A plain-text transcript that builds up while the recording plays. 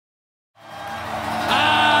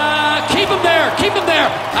Keep them there. Keep them there.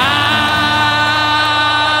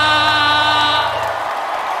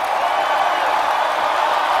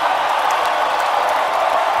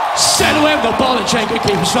 Set away the ball and chain that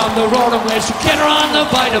keeps from the roaring waves. Together on the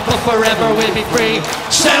vine, but forever we'll be free.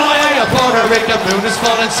 Set away a Puerto Rico, the moon is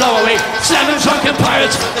full and so are we. 7 drunken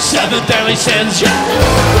pirates, 7 deadly sins. Yeah.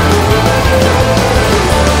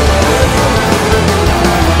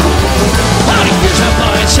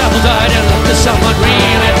 Several died and left to someone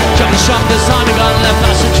reeling. Johnny Strong, the sun, and God left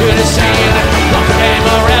us into the scene. What became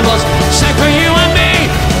of rebels, sang for you and me.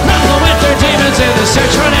 Grapple with their demons in the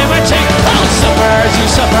search for liberty. All sufferers, you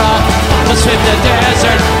suffer all. Almost with the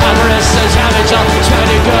desert. Avarice is havage all.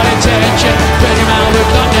 Twenty good intention. Fill your mouth with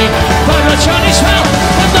nothing. But what Johnny smell?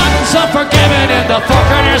 The nothing's unforgiven in the four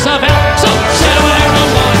corners of hell. So sit away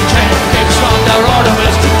from one train. Keep strong the road of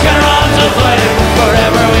us. Get her on to fight it.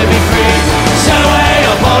 Forever we'll be free. Set away.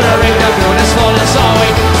 Puerto Rico, the moon is full and so we.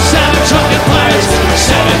 7 drunken pirates,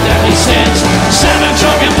 7 deadly sins. 7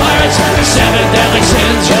 drunken pirates, 7 deadly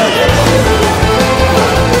sins.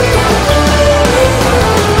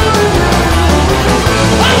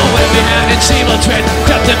 Oh, women and in Seaman Twin,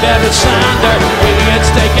 Captain Barrett slander.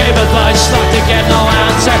 Idiots, they gave advice, thought to get no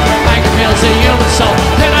answer. Anger feels the human soul,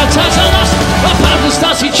 in a touch of lust. A pompous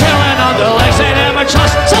dusty chillin' on the legs they never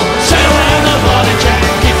trust. So, sail away the bloody jet,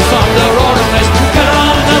 keep from the road of waste.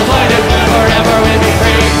 Forever we'll be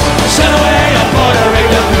free. Set away a Puerto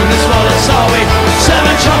Rico, the moon is full and so we.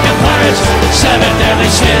 7 drunken pirates, 7 deadly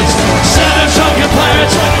sins. 7 drunken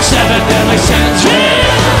pirates, 7 deadly sins.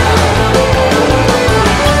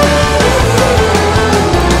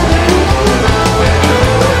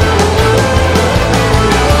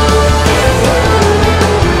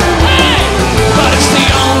 Hey! But it's the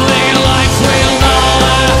only life we'll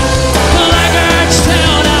know. The laggards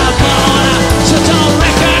still not born. So don't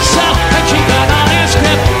wreck yourself. Keep an honest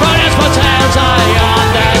grip, runners for tales eye on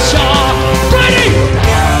the shore. Ready!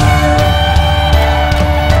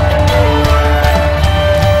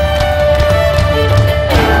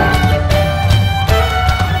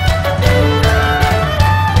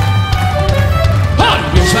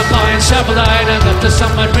 Years went by and several died and left us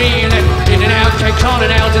someone reeling. In and out came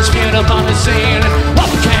calling out and spewed upon the scene. What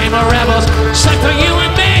became of rebels, sang for you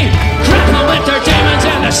and me. Grapple with their demons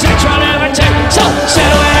in the central liberty. So set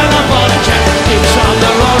away on the ball and check. Keep from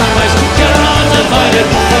the roaring waves. Get on divided.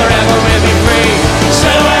 Forever we'll be free.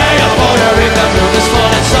 Set away a Puerto Rico, the moon is full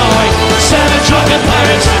and so we. 7 drunken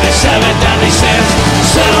pirates, 7 deadly sins.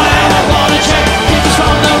 Set away the ball and check. Keep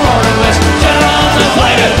from the roaring waves. Get on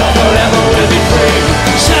divided. Forever we'll be free.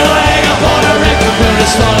 Set away a Puerto Rico, the moon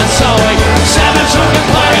is full and so we. 7 drunken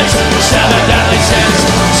pirates, 7 deadly sins.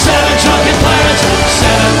 7 drunken pirates,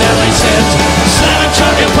 7 deadly sins. 7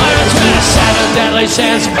 drunken pirates with 7 deadly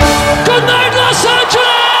sins. Good night, Los Angeles!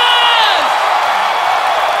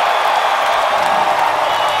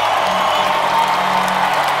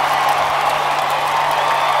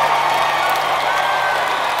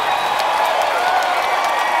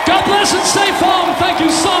 God bless and stay firm. Thank you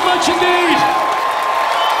so much indeed.